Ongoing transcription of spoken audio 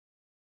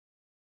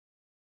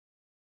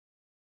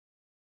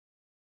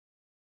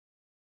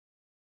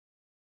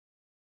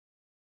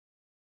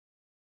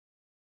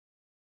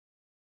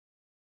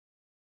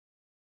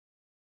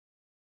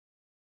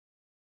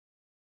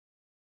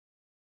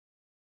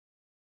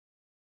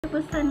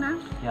Karibu sana.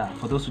 Yeah,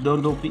 for those who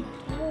don't know me,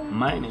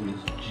 my name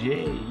is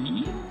Jay.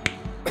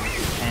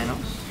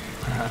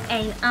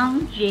 And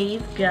I'm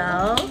Jay's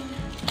girl.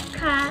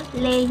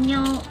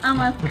 Kaleño, I'm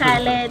a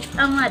Scarlett,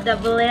 I'm a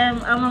double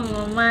M, I'm a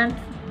Moment.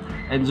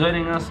 And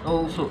joining us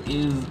also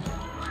is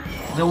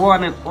the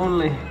one and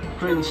only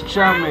Prince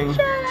Charming.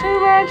 Okay,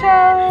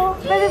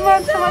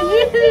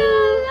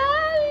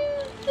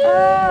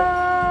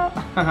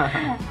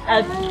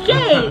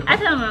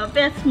 after my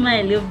best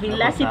smile, you'll be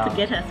lucky to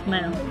get a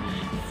smile.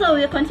 So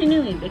we're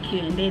continuing with the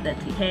Q&A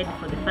that we had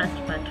for the first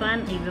part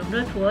 1. If you've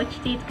not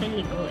watched it,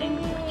 kindly go and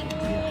watch it.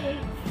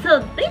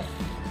 So this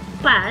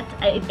part,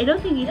 I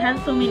don't think it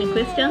has so many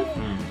questions,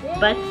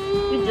 but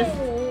you just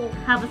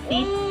have a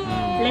seat.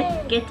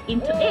 Let's get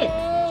into it.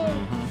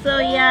 So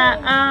yeah,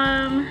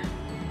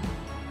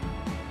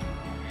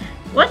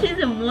 what is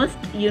the most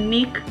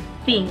unique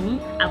thing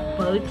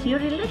about your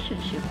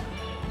relationship?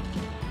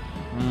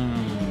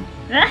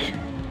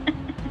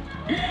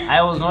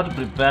 I was not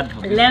prepared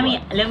for this. Let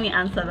me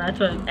answer that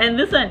one. And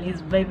this one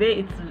is, by the way,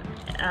 it's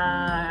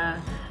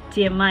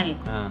TMI.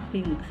 I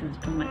think this is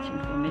too much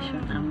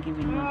information I'm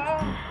giving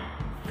out.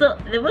 So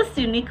the most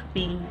unique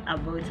thing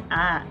about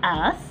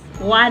us,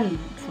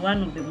 it's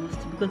one of the most,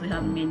 because we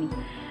have many.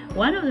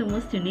 One of the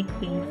most unique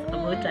things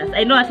about us,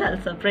 I know I'll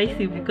surprise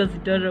you because you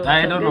don't know what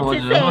I don't know what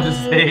you're going to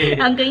say.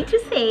 I'm going to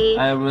say.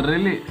 I'm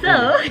really...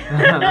 So,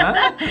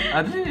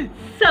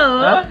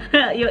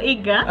 you're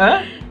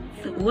eager.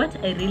 So what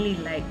I really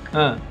like,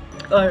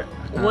 or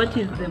what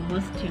is the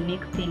most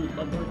unique thing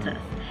about us?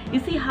 You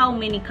see how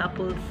many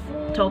couples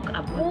talk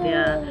about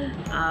their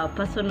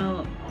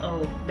personal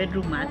or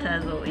bedroom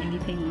matters or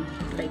anything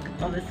like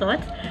of the sort.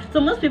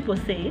 So most people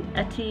say,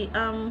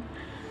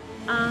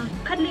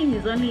 cuddling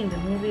is only in the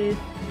movies.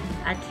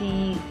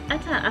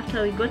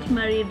 After we got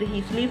married,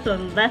 he sleeps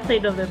on that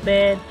side of the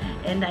bed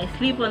and I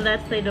sleep on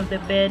that side of the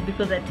bed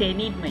because I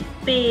need my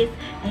space.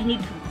 I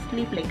need to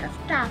sleep like a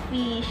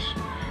starfish.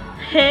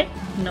 Hey,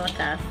 not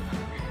us.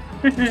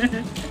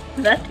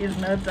 That is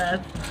not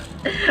us.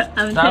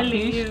 I'm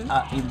telling you.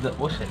 Are in the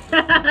ocean.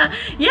 Yeah,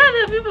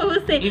 there are people who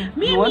say, if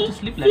you want to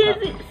sleep like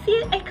that.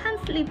 See, I can't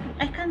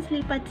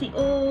sleep at the,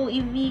 oh,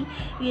 if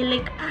we're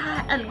like,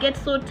 I'll get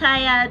so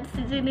tired.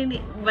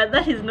 But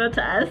that is not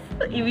us.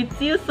 If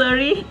it's you,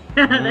 sorry,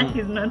 that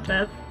is not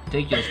us.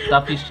 Take your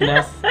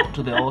starfishness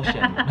to the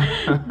ocean.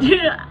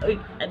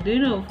 do you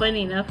know,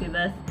 funny enough with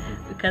us,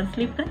 we can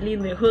sleep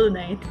clean the whole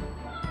night.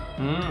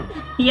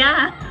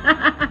 Yeah.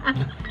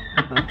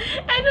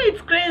 I know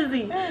it's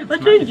crazy.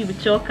 But when you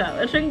choke out,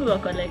 I think we are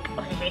like,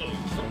 okay,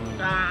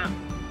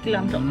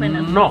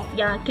 no.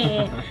 Yeah,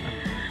 okay.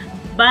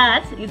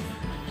 But it's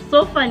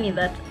so funny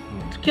that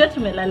tukiwa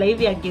tumelala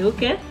hivi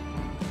ageuke,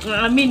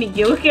 mimi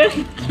nigeuke,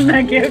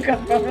 tunageuka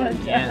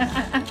pamoja. Yes.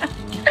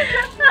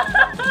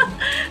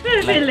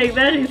 I feel like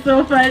that is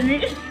so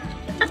funny.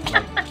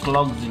 Like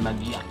clogs in a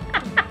gear.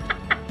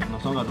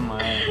 Oh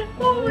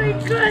my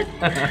god.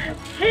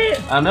 Hey,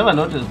 I've never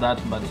noticed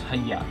that, but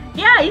yeah.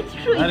 Yeah, it's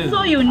true. It's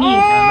so unique.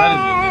 That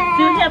is unique.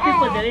 So you hear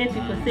people, the way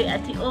people say,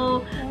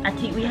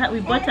 we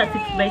bought a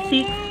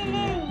 6x6.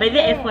 By the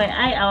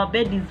FYI, our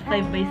bed is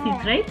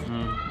 5x6, right?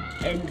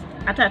 And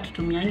after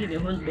tutumiangi the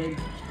whole bed.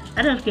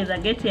 After tukeza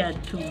get here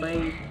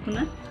 2x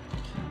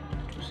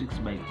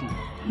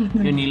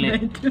 6x2. You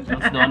need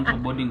that's the one for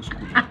boarding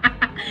school.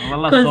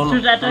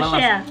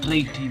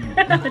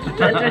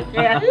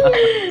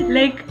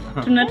 Like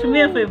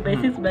tunatumia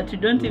 5x6 but you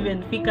don't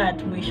even fika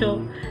at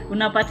mwisho.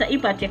 Unapata hii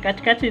part ya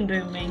katikati ndio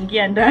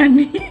imeingia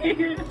ndani.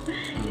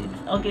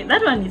 Okay,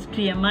 that one is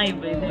TMI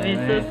by the way,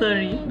 so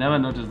sorry. Never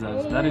noticed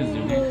that. That is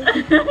unique.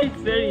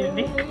 It's very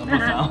unique.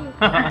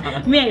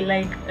 Me, I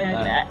like,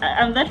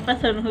 I'm that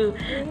person who,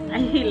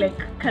 I feel like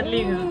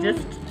cuddling is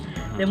just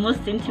the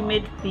most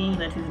intimate thing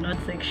that is not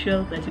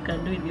sexual that you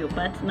can do with your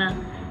partner.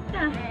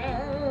 Yeah.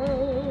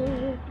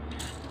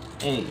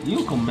 Hey,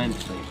 you comment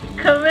something.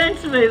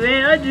 Comment,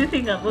 baby. What do you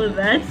think about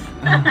that?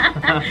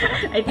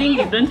 I think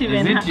you don't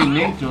even. Is it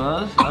unique to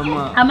us? There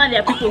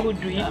are people who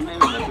do it. Yeah, maybe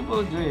there are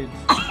people who do it.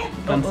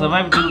 Can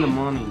survive till the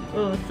morning.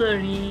 Oh,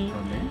 sorry.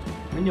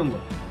 Okay.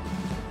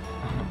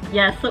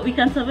 Yeah, so we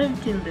can survive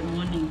till the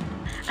morning.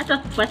 Hata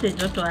kupate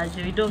joto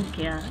aje, we don't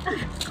care.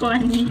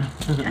 Kwani?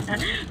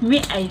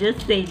 Me, I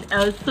just said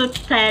I was so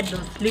tired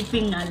of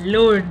sleeping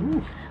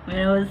alone. When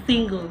I was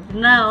single.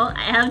 Now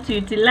I have to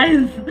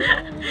utilize.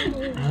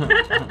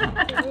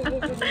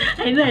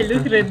 I know I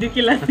look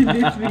ridiculous in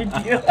this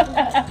video.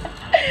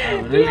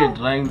 I'm really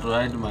trying to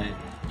hide my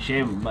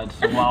shame, but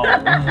wow.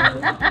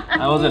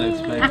 I wasn't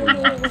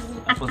expecting that.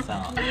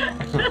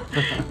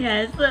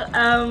 Yeah, so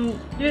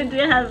do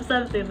you have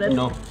something that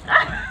no.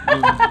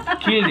 You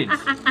killed it.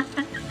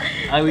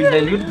 I will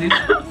dilute this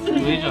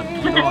situation.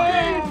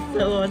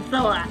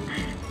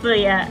 So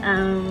yeah,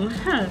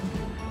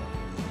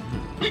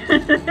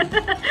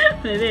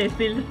 maybe I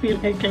still feel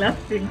like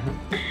laughing.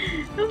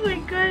 Oh my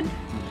god.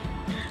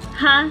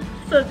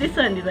 So this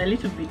one is a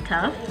little bit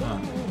tough.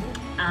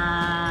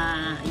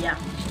 Yeah.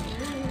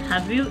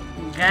 Have you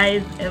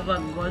guys ever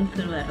gone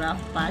through a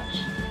rough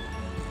patch?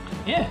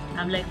 Yeah.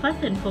 I'm like,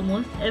 first and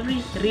foremost,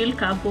 every real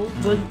couple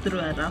goes through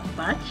a rough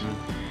patch.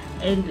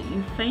 And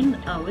you find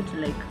out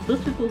like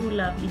those people who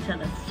love each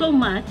other so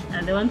much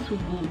are the ones who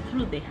go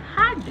through the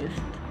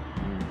hardest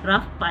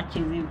rough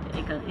patches.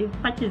 If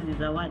patches is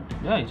a word.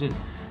 Yeah, it is.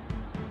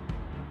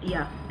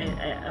 Yeah,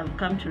 I've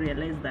come to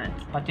realize that.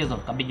 Patches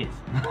of cabbages.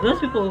 Those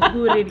people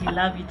who really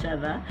love each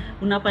other,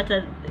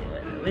 unapata,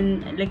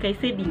 when, like I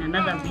said in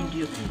another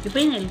video, you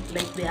find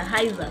like their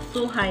highs are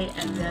so high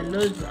and their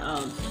lows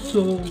are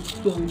so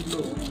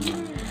low.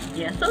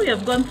 Yeah, so we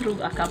have gone through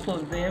a couple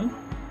of them.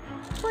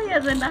 4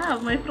 years and a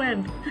half, my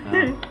friend.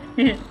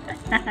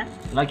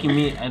 Lucky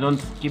me, I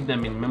don't keep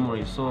them in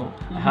memory, so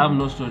I have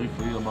no story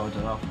for you about a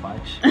rough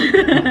patch.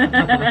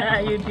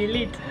 You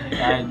delete.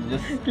 I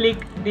just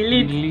click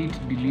delete.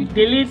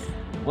 Delete.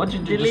 What you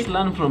do, just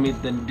learn from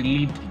it, then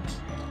delete it.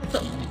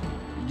 So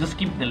just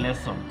keep the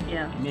lesson.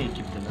 Yeah. You may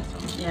keep the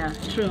lesson. Yeah,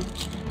 true.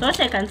 So what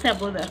I can say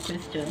about that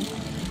question,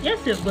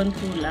 yes, you've gone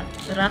through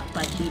rough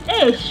patches.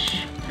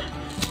 Ish.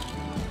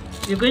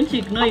 You're going to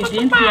ignore you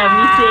didn't hear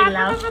me say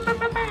love.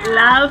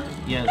 Love.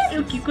 Yes.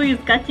 Kikuyu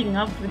is catching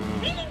up with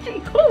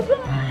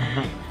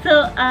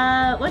So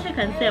what I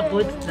can say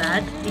about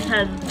that, it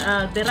has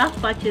the rough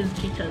patches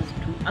teach us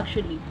to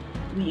actually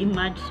we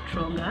emerge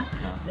stronger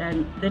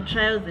than the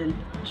trials and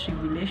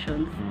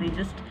tribulations. They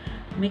just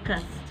make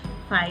us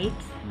fight.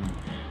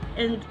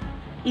 And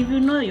if you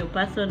know your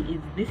person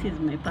is this is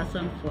my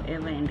person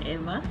forever and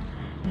ever,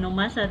 no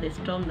matter the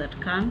storm that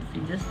comes,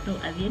 you just know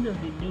at the end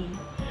of the day,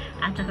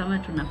 hata kama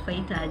tuna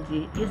fight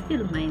aje, you're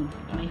still mine,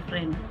 my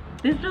friend.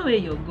 There's no way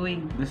you're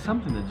going. There's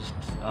something that just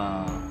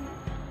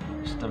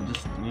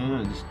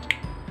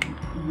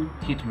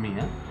hit me.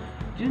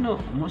 Do you know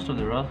most of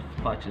the rough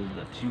patches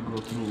that you go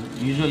through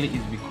usually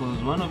is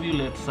because one of you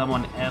let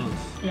someone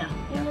else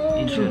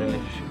into a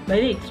relationship. But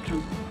it's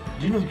true.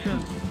 Do you know it's true?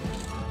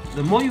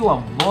 The more you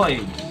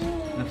avoid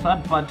the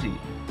third party,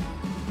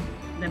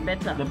 the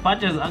better. The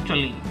patches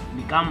actually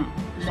become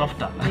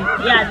softer.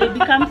 They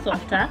become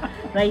softer,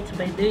 right?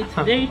 By the way, it's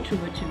very true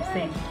what you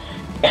say.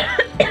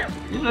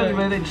 Usually,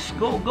 when they just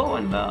go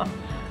and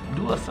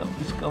do a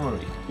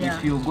self-discovery.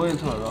 If you're going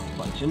through a rough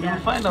patch, and you'll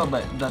find out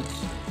that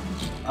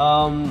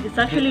it's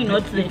actually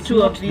not the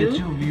two of you. The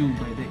two of you,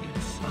 but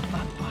it's a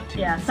third party.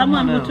 Yeah,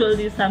 someone who told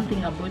you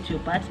something about your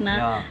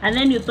partner, and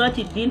then you thought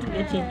it didn't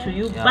get into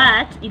you,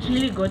 but it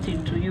really got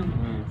into you.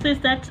 So you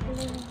start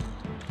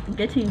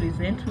getting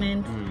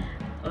resentment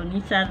on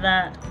each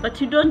other, but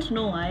you don't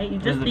know why. You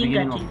just think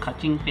that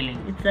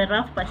it's a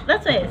rough patch.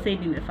 That's why I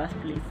said in the first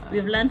place,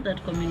 we've learned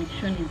that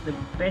communication is the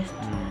best.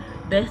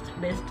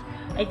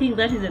 I think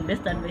that is the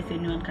best advice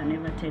anyone can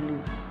ever tell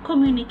you.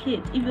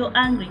 Communicate. If you're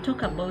angry,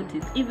 talk about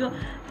it. If you're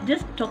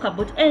just talk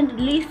about it and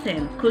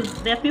listen, because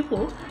there are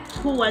people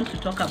who want to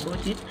talk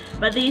about it,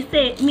 but they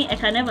say, me, I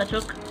can never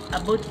talk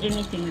about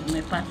anything with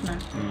my partner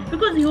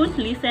because he won't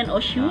listen or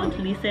she won't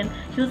listen.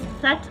 She'll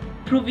start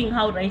proving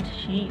how right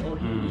she or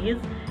he is.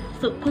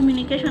 So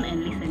communication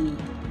and listening,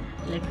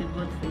 like we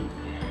both say.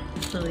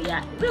 So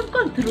yeah, we've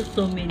gone through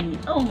so many.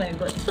 Oh my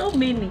God, so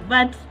many.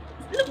 But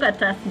look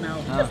at us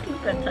now. Just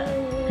look at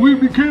us. We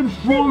became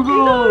stronger. The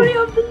glory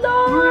of the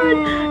Lord.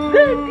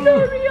 The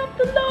glory of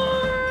the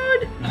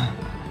Lord.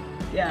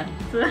 Yeah.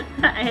 So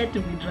I had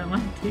to be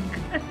dramatic.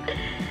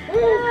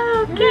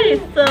 Okay.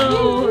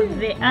 So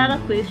the other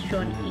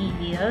question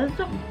is,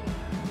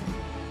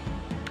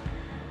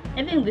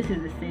 I think this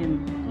is the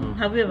same.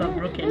 Have we ever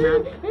broken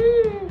up?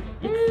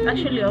 It's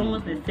actually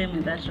almost the same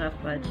with that rough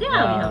patch. Yeah,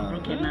 we have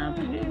broken up.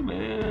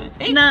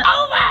 It's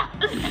over!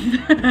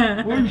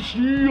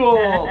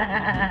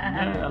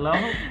 Hello?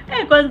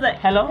 Hey, Kwanza.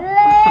 Hello?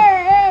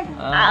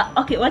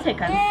 Okay, what I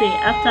can say,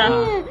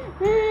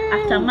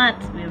 after Matt,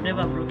 we've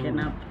never broken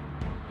up.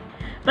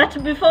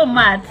 But before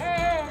Matt,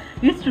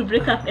 we used to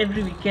break up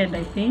every weekend,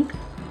 I think.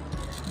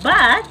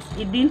 But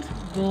it didn't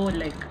go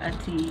like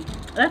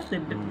that's the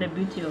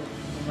beauty of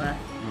us.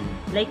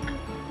 Like,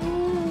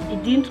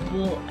 it didn't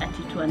go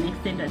to an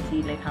extent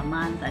like a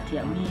month, a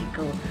week,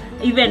 or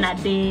even a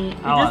day.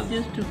 We just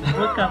used to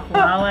break up for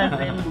hours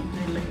and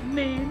be like,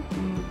 babe,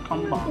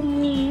 come back.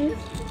 Miss,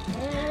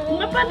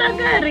 unapanda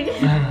gari,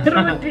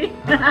 Rudy.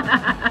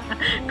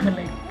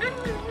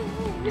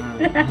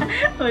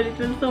 Oh, it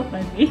was so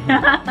funny.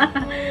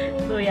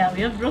 So yeah,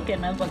 we have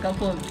broken up a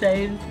couple of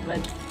times, but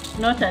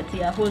not at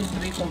a whole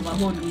break of a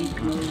whole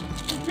week. No,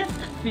 just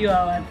a few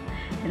hours,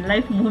 and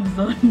life moves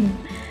on.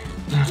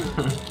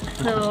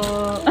 So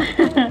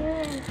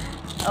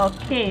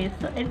okay,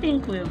 so I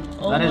think we've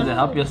almost... That is the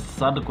happiest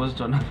sad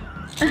question.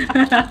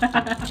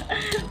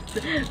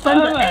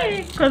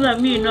 Because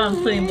of me, you know, I'm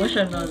so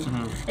emotional.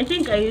 I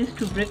think I used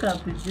to break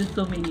up with you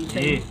so many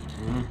times.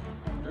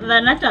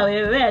 Then hata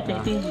wewe I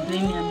think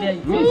niambia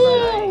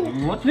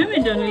mimi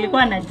ndo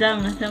nilikuwa na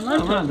jam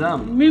nasema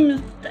mimi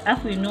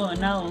afu you know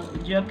now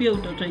jua pia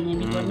utoto yenye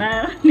niko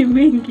nayo ni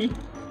mingi.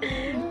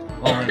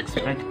 Over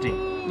expecting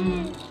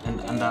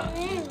and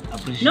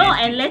appreciating. No,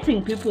 and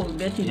letting people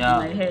get into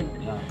my head.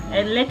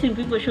 And letting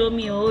people show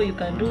me, oh, you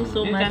can do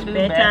so much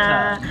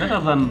better. Better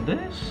than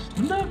this?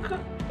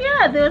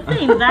 Yeah, they were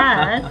saying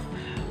that.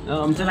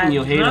 No, I'm telling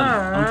your haters.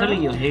 I'm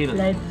telling your haters.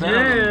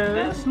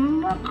 That's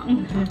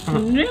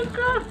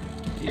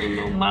You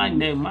know my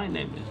name. My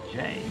name is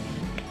Jay.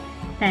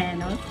 I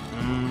know.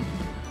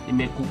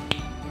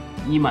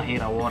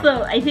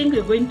 So I think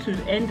we're going to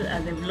end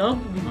the vlog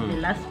with the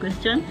last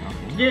question.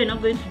 Okay. Today we're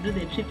not going to do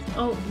the trips.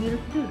 Oh, we'll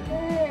do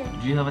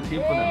that. Do you have a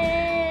tip for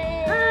them?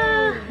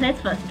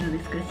 Let's first do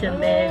this question,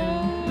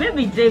 then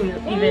maybe Jay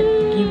will even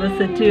give us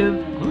a tip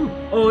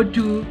or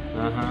two.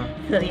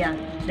 So yeah,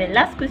 the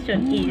last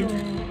question is,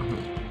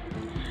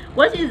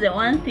 what is the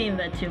one thing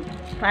that your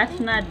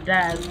partner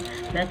does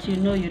that you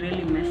know you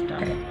really messed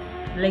up?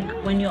 Like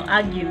when you're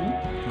arguing,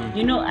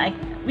 you know, I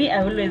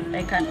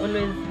can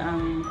always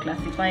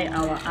classify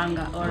our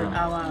anger or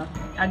our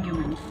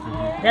arguments.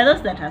 There are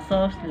those that are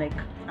soft, like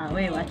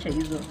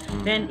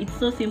then it's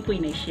so simple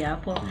in a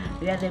shapo.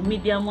 There are the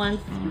medium ones,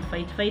 you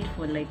fight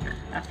for like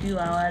a few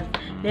hours.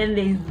 Then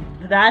there's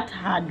that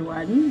hard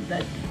one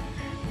that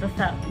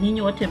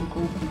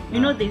you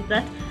know, there's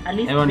that, at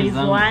least there's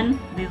one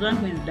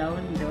who is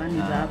down, the one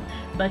is up,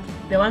 but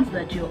the ones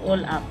that you're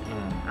all up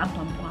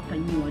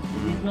and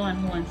there's no one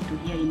who wants to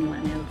hear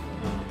anyone else.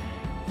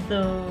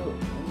 So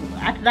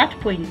at that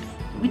point,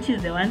 which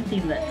is the one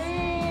thing that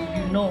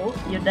you know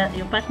your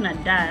partner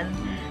does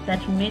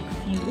that makes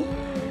you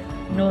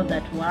know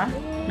that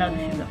now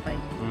this is a fight?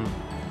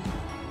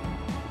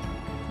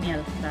 Me,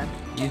 I'll start.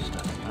 You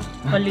start.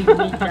 Calling me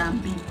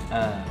Jambi.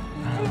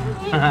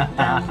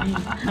 Jambi.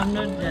 I'm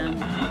not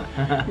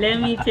Jambi. Let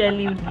me tell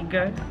you,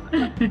 nigga.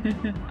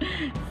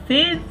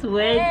 Since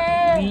when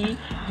we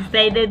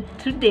decided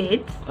to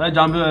date, Wait, I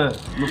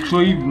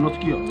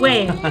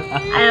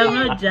am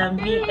not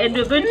Jambi, and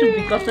we're going to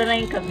be Kosana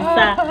in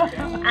Kabisa.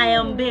 I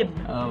am babe,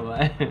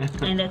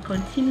 and I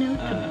continue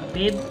to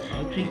be babe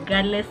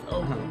regardless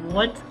of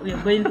what we're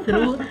going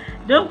through.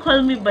 Don't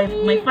call me by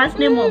my first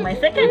name or my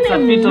second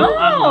name.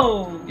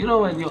 No. You know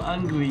when you're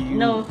angry.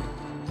 No,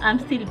 I'm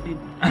still babe.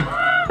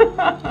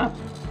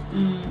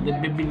 The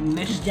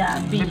babyness.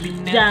 Jambi.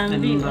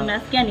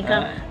 Unasikia ni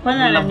kama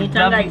kwanza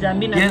ananitanga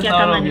Jambi, nasikia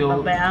kama ni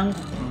baba yangu.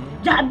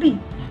 Jambi.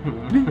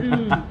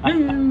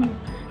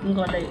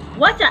 Ngole.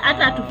 Wacha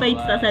hata tu fight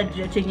sasa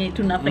juu chenye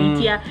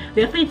tunafaitia.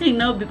 We're fighting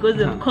now because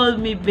you've called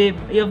me babe.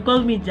 You've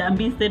called me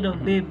Jambi instead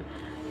of babe.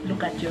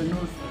 Look at your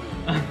nose.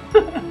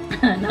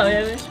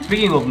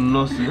 Speaking of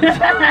noses.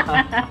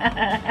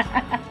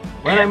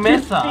 When I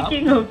mess up,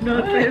 speaking of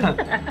noses,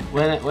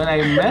 when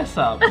I mess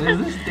up, there's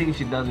this thing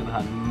she does with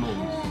her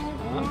nose.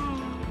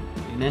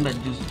 Inaenda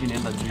juice.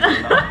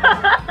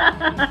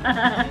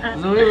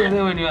 So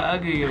when you're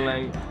arguing, you're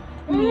like,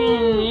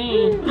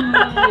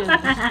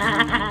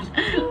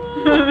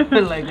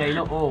 like I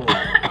know. Oh,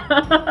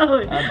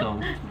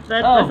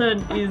 that person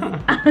is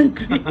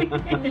angry.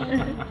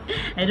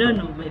 I don't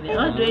know, baby.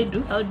 How do I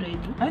do?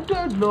 I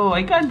don't know.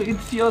 I can't.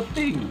 It's your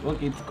thing.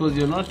 Okay, it's because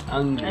you're not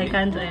angry. I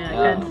can't.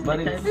 But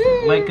it's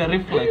like a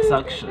reflex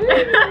action.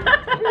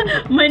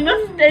 My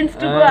nose tends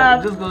to go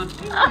up. Just go.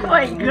 Oh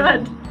my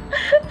god.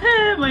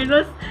 My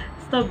nose.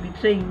 Stop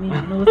betraying me,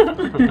 nose.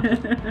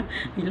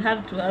 We'll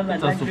have to have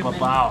an agreement.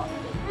 Superpower.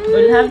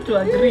 We'll have to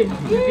agree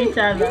with each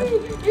other.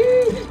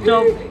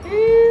 Stop.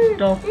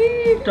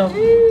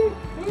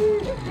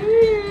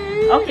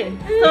 Okay,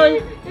 so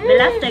the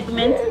last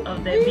segment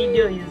of the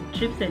video is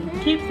tips and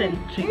tricks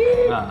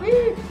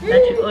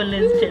that you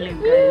always tell you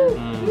guys.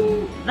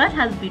 That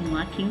has been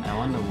working. I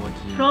wonder what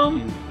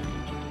from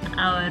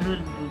our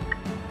rule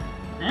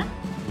book.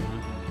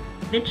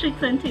 The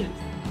tricks and tips.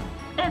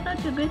 I thought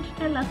you were going to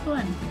tell us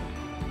one.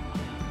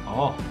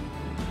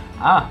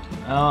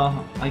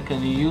 I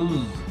can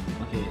use.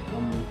 Okay.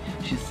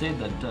 She said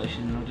that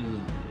she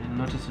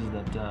notices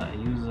that I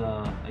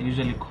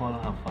usually call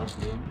her first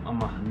name,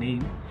 her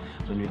name,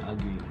 when we're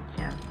arguing.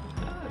 Yeah.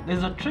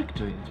 There's a trick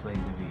to it, by the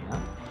way.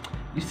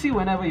 You see,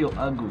 whenever you're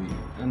arguing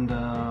and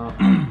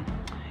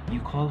you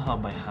call her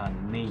by her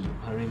name,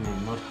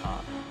 not her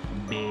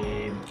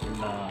babe,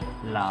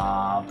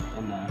 love,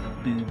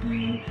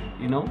 baby,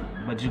 you know,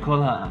 but you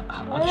call her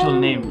actual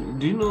name.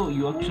 Do you know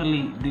you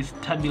actually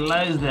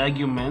destabilize the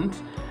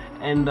argument?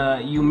 And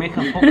you make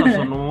her focus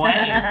on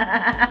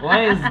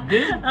why is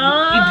this idiot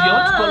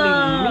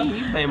calling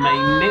me by my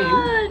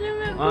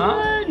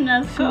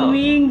name? So,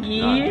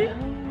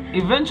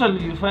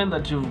 eventually you find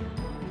that you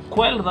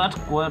quell that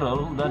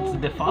quarrel. That's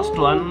the first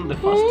one, the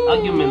first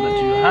argument that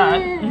you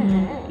had.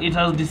 It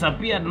has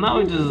disappeared. Now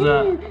it is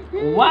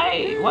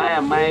why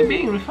am I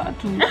being referred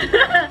to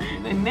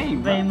the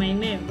name? By my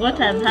name. What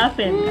has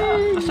happened?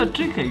 That's a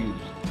trick I use.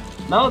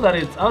 Now that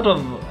it's out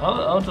of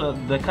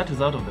the cat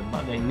is out of the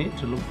bag, I need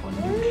to look for a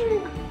new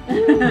trick.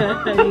 You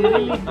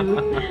really do.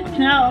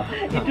 Now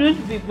it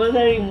won't be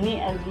bothering me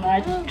as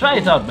much. Try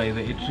it out, by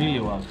the way. It really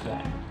works.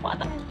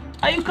 What?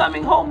 Are you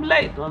coming home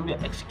late?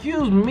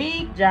 Excuse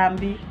me,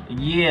 Jambi.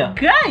 Yeah.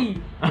 Guy.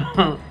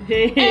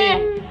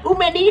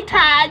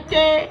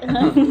 Umeditaje.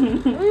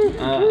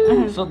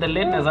 So the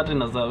lateness that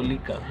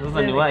inazaulika.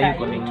 Sasa ni why you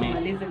calling me?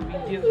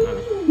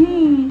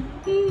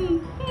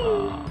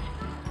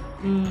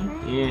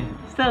 Yeah.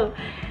 So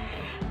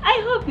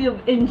I hope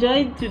you've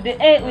enjoyed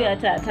today. We are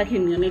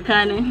attacking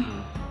Unikane.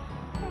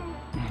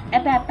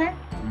 Papa.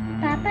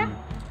 Papa.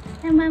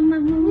 Mama.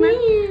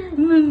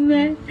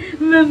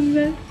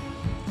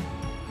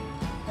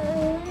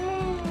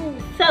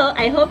 So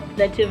I hope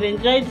that you've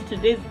enjoyed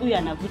today's huyu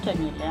anavuta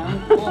nywele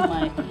yangu. Oh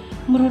my.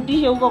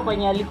 Mrudishe huko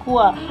kwenye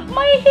alikuwa.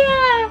 My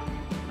hair.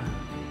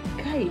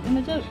 Kai,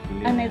 unajua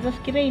anaweza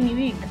fikiria ni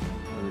wig.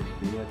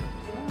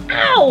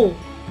 Ow!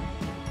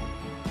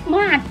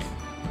 Matt.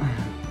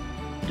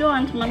 Don't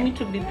want mommy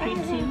to be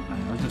pretty.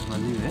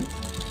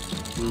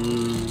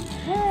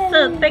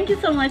 So thank you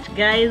so much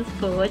guys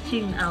for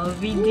watching our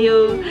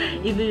video.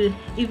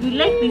 If you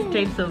like these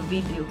types of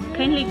video,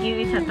 kindly give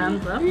it a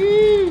thumbs up.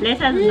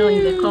 Let us know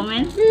in the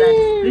comments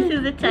that this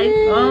is the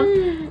type of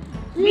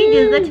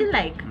videos that you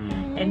like,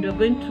 and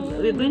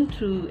we're going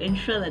to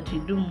ensure that we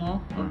do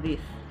more of this.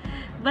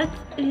 But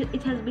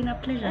it has been a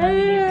pleasure having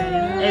you guys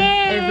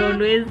as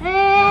always.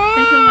 Thank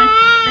you so much.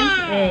 Thank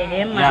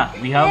you.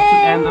 Yeah, we have to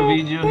end the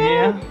video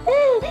here.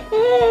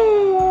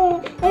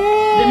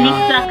 The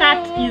Mr.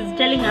 Cat is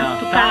telling us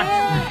to cut.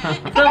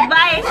 So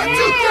bye.